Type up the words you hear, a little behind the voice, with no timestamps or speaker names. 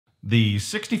The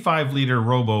 65-liter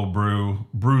Robobrew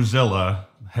Brewzilla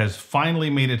has finally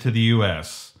made it to the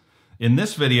US. In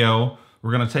this video,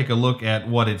 we're going to take a look at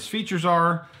what its features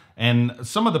are and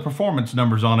some of the performance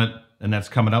numbers on it, and that's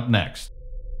coming up next.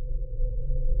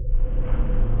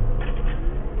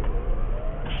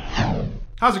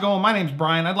 How's it going? My name's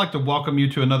Brian. I'd like to welcome you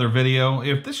to another video.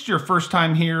 If this is your first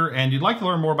time here and you'd like to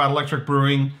learn more about electric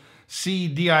brewing, see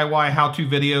DIY how-to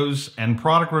videos and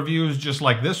product reviews just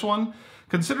like this one,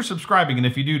 consider subscribing, and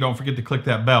if you do, don't forget to click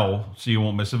that bell so you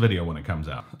won't miss a video when it comes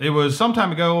out. It was some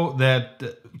time ago that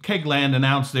Kegland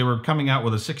announced they were coming out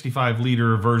with a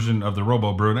 65-liter version of the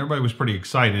Robobrew, and everybody was pretty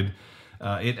excited.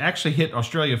 It actually hit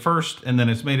Australia first, and then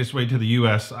it's made its way to the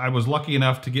US. I was lucky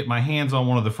enough to get my hands on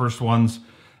one of the first ones,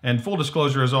 and full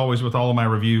disclosure, as always with all of my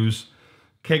reviews,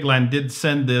 Kegland did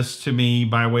send this to me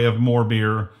by way of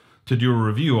Morebeer to do a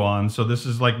review on. So this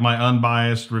is like my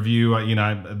unbiased review.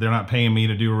 They're not paying me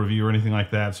to do a review or anything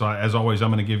like that. So as always, I'm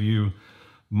going to give you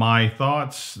my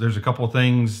thoughts. There's a couple of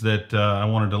things that I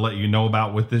wanted to let you know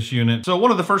about with this unit. So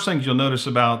one of the first things you'll notice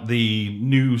about the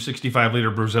new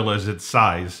 65-liter Brewzilla is its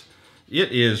size.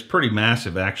 It is pretty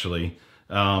massive, actually.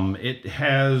 It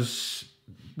has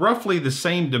roughly the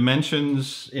same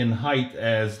dimensions in height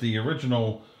as the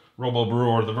original Robobrew,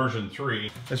 or the version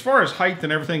 3. As far as height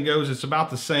and everything goes, it's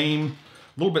about the same,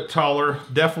 a little bit taller,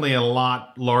 definitely a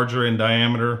lot larger in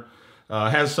diameter.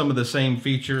 Has some of the same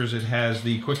features. It has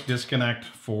the quick disconnect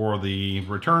for the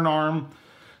return arm.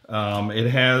 It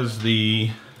has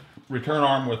the return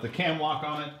arm with the cam lock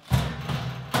on it,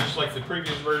 just like the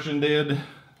previous version did.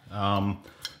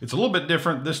 It's a little bit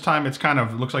different. This time it's kind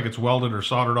of, looks like it's welded or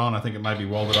soldered on. I think it might be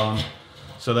welded on.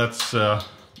 So that's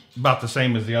about the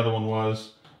same as the other one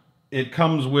was. It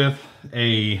comes with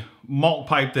a malt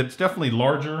pipe that's definitely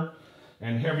larger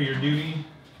and heavier duty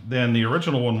than the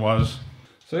original one was.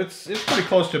 So it's pretty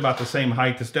close to about the same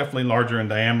height. It's definitely larger in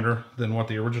diameter than what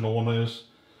the original one is.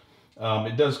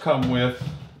 It does come with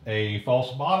a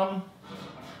false bottom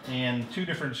and two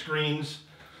different screens.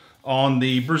 On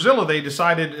the Brewzilla,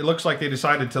 it looks like they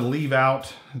decided to leave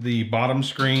out the bottom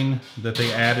screen that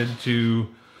they added to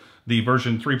the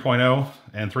version 3.0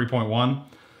 and 3.1.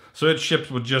 So it ships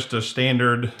with just a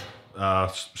standard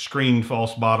screened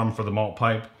false bottom for the malt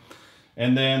pipe.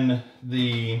 And then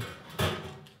the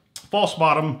false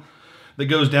bottom that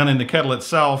goes down in the kettle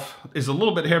itself is a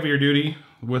little bit heavier duty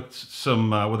with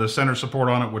some with a center support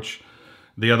on it, which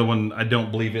the other one I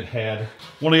don't believe it had.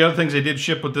 One of the other things they did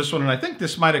ship with this one, and I think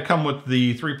this might have come with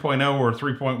the 3.0 or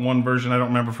 3.1 version, I don't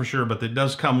remember for sure, but it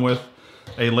does come with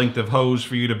a length of hose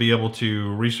for you to be able to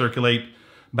recirculate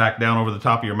back down over the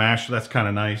top of your mash. So that's kind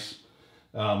of nice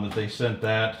that they sent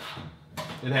that.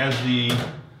 It has the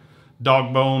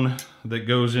dog bone that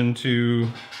goes into,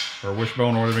 or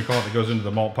wishbone or whatever you call it, that goes into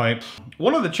the malt pipe.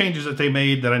 One of the changes that they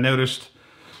made that I noticed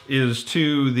is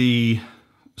to the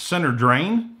center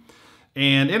drain,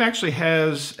 and it actually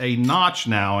has a notch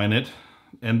now in it,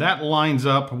 and that lines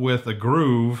up with a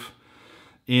groove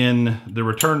in the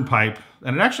return pipe,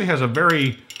 and it actually has a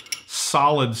very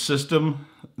solid system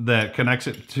that connects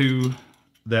it to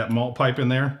that malt pipe in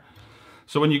there.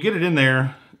 So when you get it in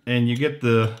there and you get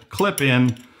the clip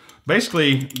in,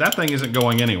 basically that thing isn't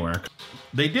going anywhere.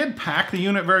 They did pack the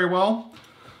unit very well.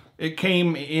 It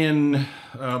came in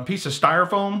a piece of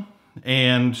styrofoam,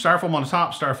 and styrofoam on the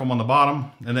top, styrofoam on the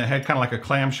bottom, and it had kind of like a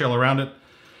clamshell around it.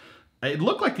 It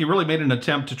looked like they really made an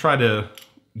attempt to try to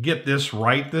get this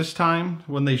right this time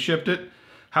when they shipped it.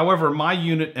 However, my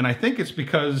unit, and I think it's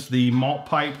because the malt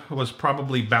pipe was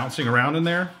probably bouncing around in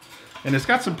there, and it's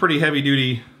got some pretty heavy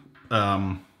duty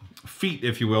feet,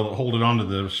 if you will, that hold it onto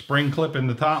the spring clip in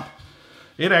the top.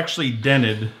 It actually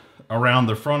dented around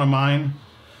the front of mine,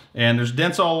 and there's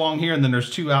dents all along here, and then there's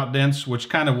two out dents, which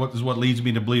kind of what leads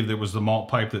me to believe that it was the malt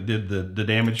pipe that did the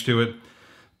damage to it.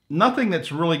 Nothing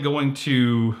that's really going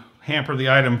to hamper the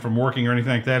item from working or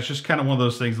anything like that. It's just kind of one of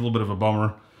those things, a little bit of a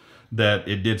bummer that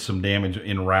it did some damage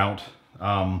en route.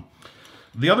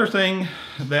 The other thing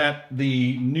that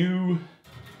the new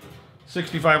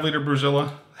 65-liter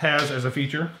Brewzilla has as a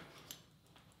feature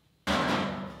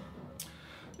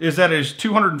is that it's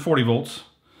 240 volts.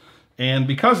 And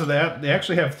because of that, they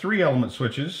actually have 3 element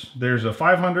switches. There's a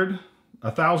 500, a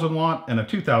 1000 watt, and a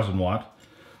 2000 watt.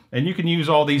 And you can use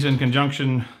all these in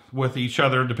conjunction with each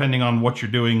other depending on what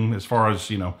you're doing as far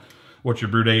as, what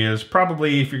your brew day is.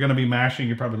 Probably if you're going to be mashing,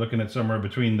 you're probably looking at somewhere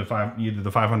between either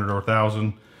the 500 or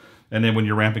 1000. And then when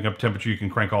you're ramping up temperature, you can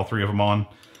crank all 3 of them on.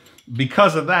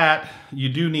 Because of that, you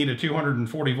do need a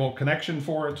 240 volt connection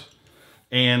for it.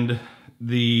 And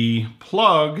the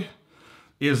plug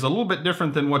is a little bit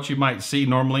different than what you might see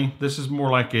normally. This is more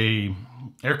like a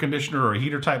air conditioner or a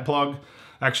heater type plug.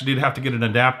 I actually did have to get an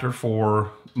adapter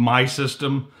for my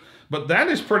system. But that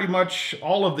is pretty much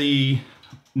all of the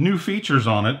new features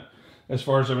on it as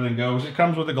far as everything goes. It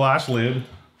comes with a glass lid,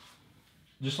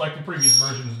 just like the previous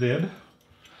versions did.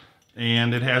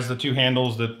 And it has the two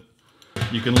handles that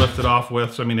you can lift it off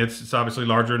with. So, I mean, it's obviously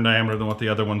larger in diameter than what the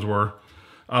other ones were.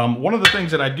 One of the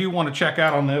things that I do want to check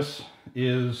out on this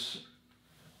is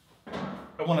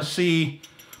I want to see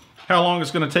how long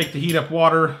it's going to take to heat up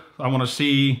water. I want to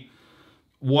see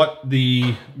what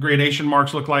the gradation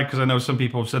marks look like, because I know some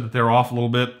people have said that they're off a little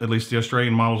bit, at least the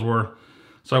Australian models were.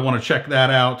 So I want to check that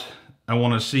out. I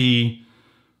want to see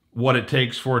what it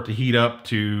takes for it to heat up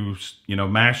to, you know,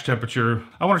 mash temperature.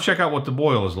 I want to check out what the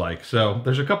boil is like. So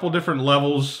there's a couple different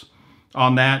levels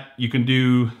on that. You can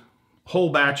do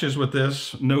whole batches with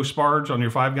this, no sparge on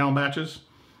your 5-gallon batches.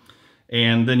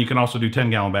 And then you can also do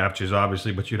 10-gallon batches,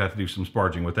 obviously, but you'd have to do some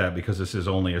sparging with that because this is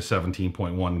only a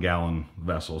 17.1 gallon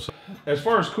vessel. So as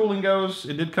far as cooling goes,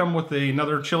 it did come with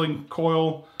another chilling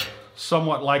coil,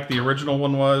 somewhat like the original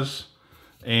one was.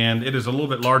 And it is a little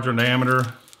bit larger in diameter.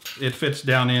 It fits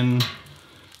down in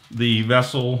the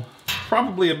vessel,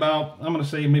 probably about, I'm gonna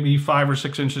say maybe 5 or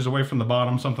 6 inches away from the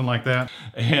bottom, something like that.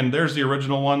 And there's the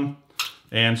original one.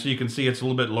 And so you can see it's a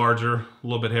little bit larger, a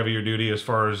little bit heavier duty as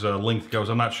far as length goes.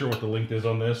 I'm not sure what the length is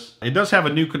on this. It does have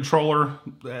a new controller.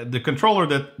 The controller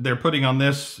that they're putting on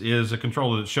this is a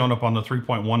controller that's shown up on the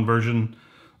 3.1 version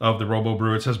of the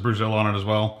Robobrew. It says Brewzilla on it as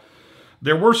well.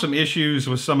 There were some issues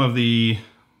with some of the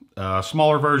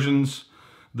smaller versions.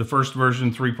 The first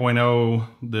version, 3.0,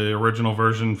 the original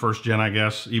version, first gen, I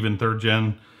guess, even third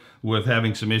gen, with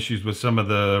having some issues with some of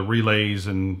the relays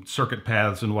and circuit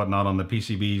paths and whatnot on the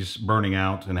PCBs burning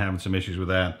out and having some issues with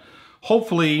that.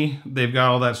 Hopefully they've got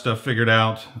all that stuff figured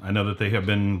out. I know that they have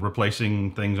been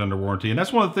replacing things under warranty. And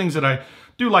that's one of the things that I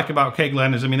do like about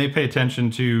Kegland is, I mean, they pay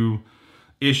attention to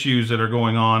issues that are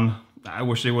going on. I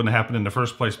wish they wouldn't happen in the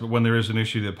first place, but when there is an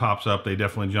issue that pops up, they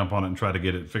definitely jump on it and try to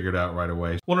get it figured out right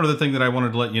away. One other thing that I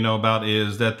wanted to let you know about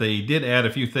is that they did add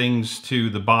a few things to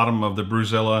the bottom of the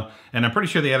Brewzilla, and I'm pretty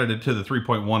sure they added it to the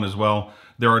 3.1 as well.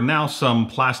 There are now some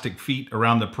plastic feet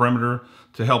around the perimeter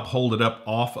to help hold it up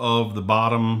off of the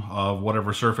bottom of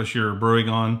whatever surface you're brewing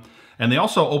on. And they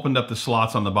also opened up the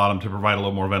slots on the bottom to provide a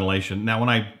little more ventilation. Now, when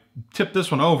I tipped this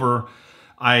one over,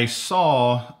 I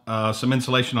saw some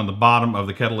insulation on the bottom of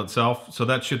the kettle itself, so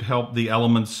that should help the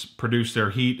elements produce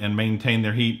their heat and maintain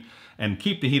their heat and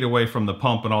keep the heat away from the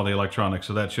pump and all the electronics,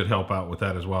 so that should help out with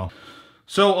that as well.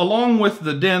 So along with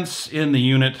the dents in the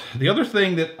unit, the other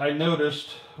thing that I noticed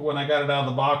when I got it out of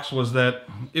the box was that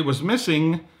it was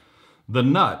missing the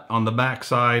nut on the back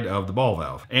side of the ball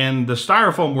valve. And the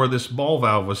styrofoam where this ball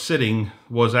valve was sitting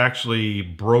was actually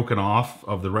broken off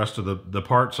of the rest of the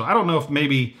part, so I don't know if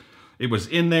maybe it was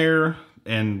in there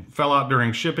and fell out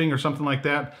during shipping or something like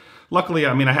that. Luckily,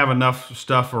 I mean, I have enough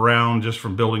stuff around just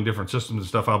from building different systems and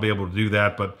stuff, I'll be able to do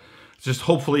that, but just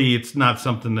hopefully it's not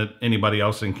something that anybody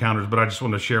else encounters, but I just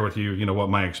want to share with you, you know, what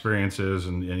my experience is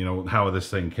and you know, how this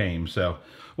thing came. So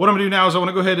what I'm gonna do now is I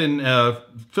wanna go ahead and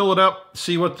fill it up,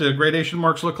 see what the gradation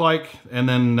marks look like, and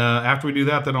then after we do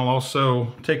that, then I'll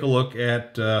also take a look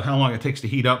at how long it takes to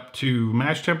heat up to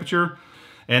mash temperature.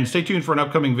 And stay tuned for an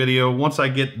upcoming video. Once I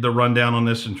get the rundown on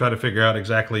this and try to figure out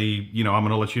exactly, you know, I'm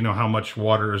gonna let you know how much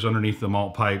water is underneath the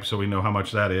malt pipe so we know how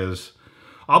much that is.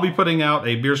 I'll be putting out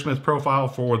a Beersmith profile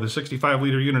for the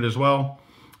 65-liter unit as well,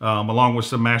 along with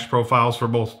some mash profiles for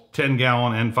both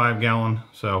 10-gallon and 5-gallon.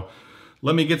 So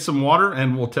let me get some water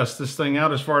and we'll test this thing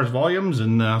out as far as volumes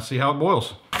and see how it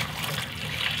boils.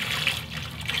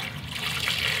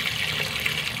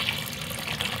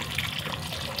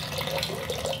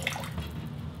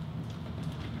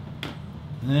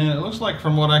 And it looks like,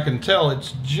 from what I can tell,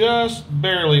 it's just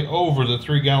barely over the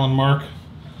 3-gallon mark.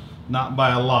 Not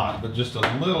by a lot, but just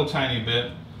a little tiny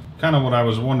bit. Kind of what I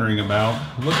was wondering about.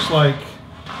 Looks like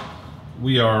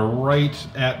we are right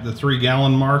at the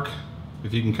 3-gallon mark.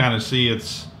 If you can kind of see,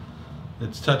 it's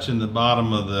touching the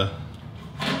bottom of the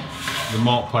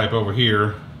malt pipe over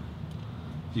here.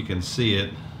 If you can see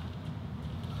it.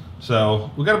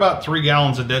 So we've got about 3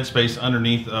 gallons of dead space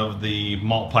underneath of the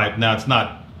malt pipe. Now, it's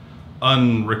not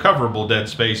unrecoverable dead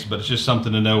space, but it's just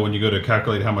something to know when you go to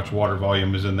calculate how much water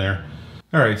volume is in there.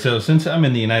 All right, so since I'm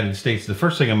in the United States, the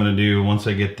first thing I'm gonna do once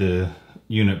I get the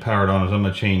unit powered on is I'm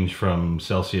gonna change from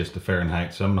Celsius to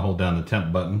Fahrenheit. So I'm gonna hold down the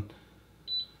temp button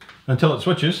until it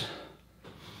switches.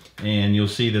 And you'll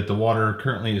see that the water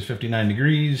currently is 59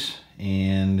 degrees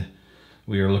and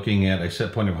we are looking at a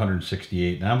set point of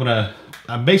 168. Now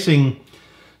I'm basing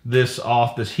this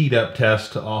heat up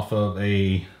test off of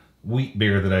a wheat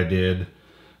beer that I did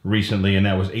recently, and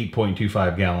that was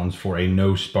 8.25 gallons for a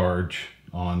no sparge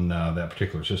on that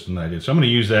particular system that I did. So I'm going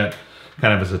to use that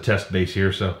kind of as a test base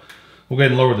here. So we'll go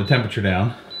ahead and lower the temperature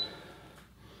down.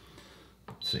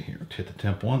 Let's see here, let's hit the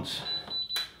temp once.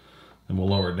 Then we'll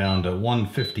lower it down to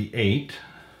 158.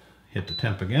 Hit the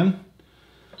temp again.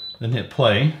 Then hit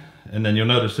play. And then you'll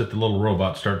notice that the little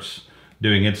robot starts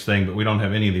doing its thing, but we don't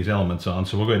have any of these elements on.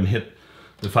 So we'll go ahead and hit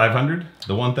the 500,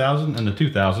 the 1000, and the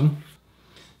 2000.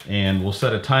 And we'll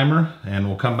set a timer, and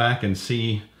we'll come back and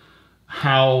see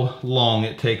how long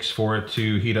it takes for it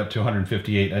to heat up to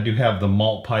 158. I do have the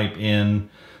malt pipe in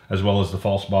as well as the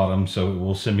false bottom, so it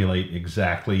will simulate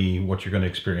exactly what you're going to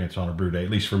experience on a brew day, at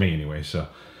least for me anyway. So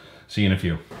see you in a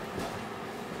few.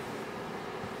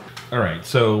 All right,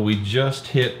 so we just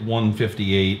hit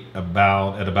 158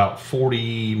 at about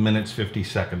 40 minutes, 50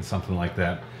 seconds, something like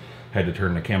that. Had to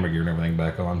turn the camera gear and everything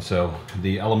back on. So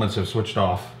the elements have switched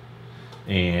off,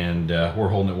 and we're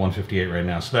holding at 158 right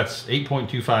now. So that's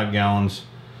 8.25 gallons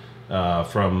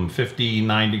from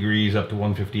 59 degrees up to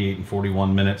 158 in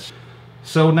 41 minutes.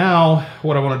 So now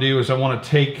what I want to do is I want to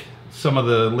take some of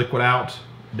the liquid out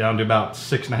down to about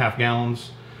 6.5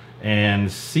 gallons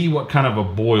and see what kind of a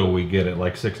boil we get at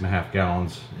like 6.5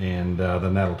 gallons. And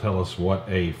then that'll tell us what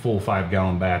a full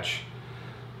 5-gallon batch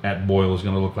at boil is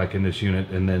going to look like in this unit.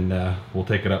 And then we'll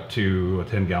take it up to a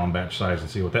 10-gallon batch size and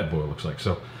see what that boil looks like.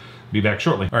 So be back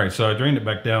shortly. All right, so I drained it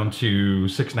back down to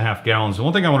 6.5 gallons. The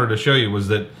one thing I wanted to show you was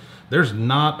that there's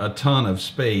not a ton of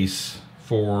space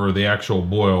for the actual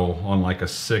boil on like a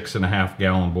 6.5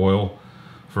 gallon boil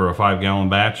for a 5-gallon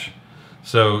batch.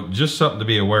 So just something to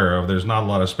be aware of. There's not a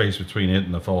lot of space between it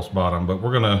and the false bottom, but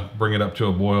we're gonna bring it up to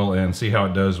a boil and see how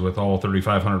it does with all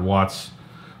 3,500 watts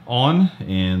on,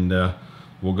 and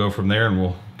we'll go from there, and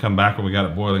we'll come back when we got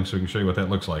it boiling so we can show you what that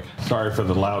looks like. Sorry for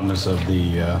the loudness of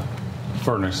the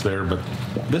furnace there, but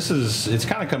it's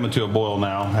kind of coming to a boil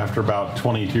now after about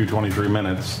 22, 23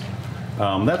 minutes.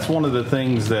 That's one of the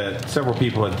things that several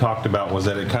people had talked about, was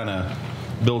that it kind of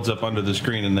builds up under the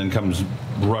screen and then comes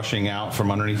rushing out from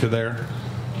underneath of there.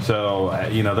 So,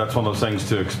 you know, that's one of those things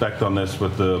to expect on this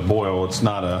with the boil. It's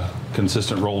not a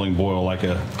consistent rolling boil like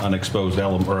a unexposed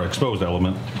element or exposed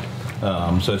element.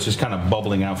 So it's just kind of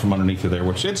bubbling out from underneath of there,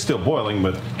 which it's still boiling,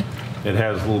 but it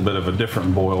has a little bit of a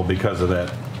different boil because of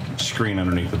that screen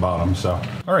underneath the bottom. So,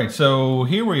 all right, so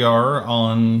here we are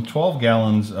on 12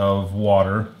 gallons of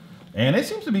water. And it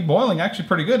seems to be boiling actually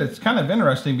pretty good. It's kind of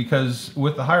interesting because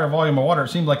with the higher volume of water, it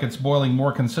seems like it's boiling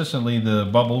more consistently. The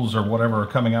bubbles or whatever are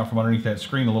coming out from underneath that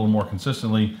screen a little more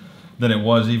consistently than it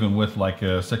was even with like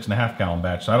a 6.5 gallon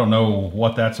batch. So I don't know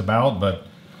what that's about, but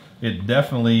it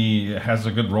definitely has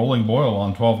a good rolling boil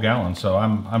on 12 gallons. So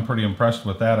I'm pretty impressed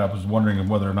with that. I was wondering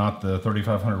whether or not the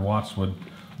 3,500 watts would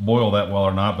boil that well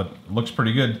or not, but it looks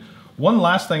pretty good. One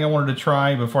last thing I wanted to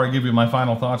try before I give you my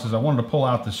final thoughts is I wanted to pull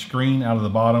out the screen out of the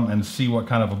bottom and see what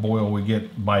kind of a boil we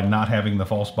get by not having the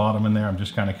false bottom in there. I'm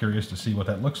just kind of curious to see what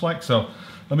that looks like. So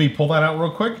let me pull that out real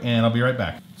quick and I'll be right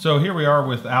back. So here we are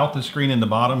without the screen in the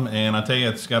bottom, and I tell you,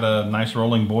 it's got a nice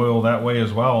rolling boil that way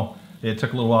as well. It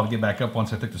took a little while to get back up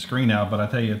once I took the screen out, but I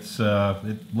tell you,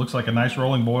 it looks like a nice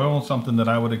rolling boil, something that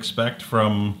I would expect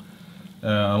from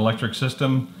an electric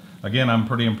system. Again, I'm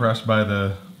pretty impressed by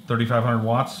the 3,500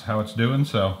 watts, how it's doing,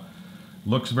 so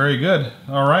looks very good.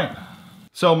 All right.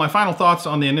 So my final thoughts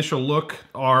on the initial look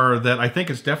are that I think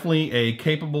it's definitely a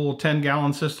capable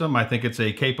 10-gallon system. I think it's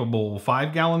a capable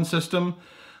 5-gallon system.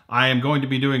 I am going to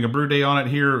be doing a brew day on it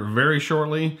here very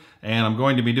shortly, and I'm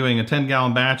going to be doing a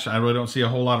 10-gallon batch. I really don't see a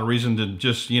whole lot of reason to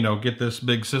just, you know, get this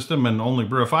big system and only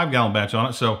brew a 5-gallon batch on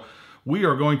it. So we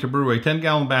are going to brew a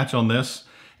 10-gallon batch on this.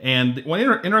 And one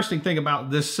interesting thing about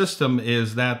this system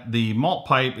is that the malt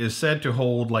pipe is said to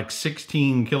hold like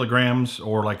 16 kilograms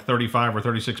or like 35 or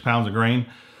 36 pounds of grain.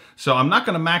 So I'm not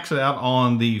going to max it out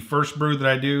on the first brew that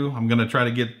I do. I'm going to try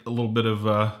to get a little bit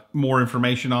of more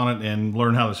information on it and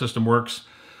learn how the system works.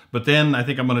 But then I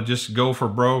think I'm going to just go for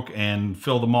broke and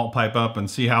fill the malt pipe up and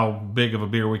see how big of a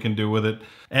beer we can do with it.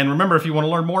 And remember, if you want to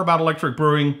learn more about electric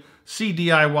brewing, see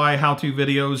DIY how-to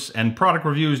videos and product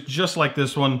reviews just like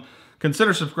this one,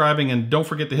 consider subscribing, and don't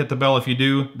forget to hit the bell if you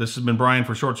do. This has been Brian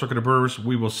for Short Circuited Brewers.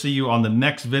 We will see you on the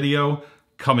next video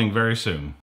coming very soon.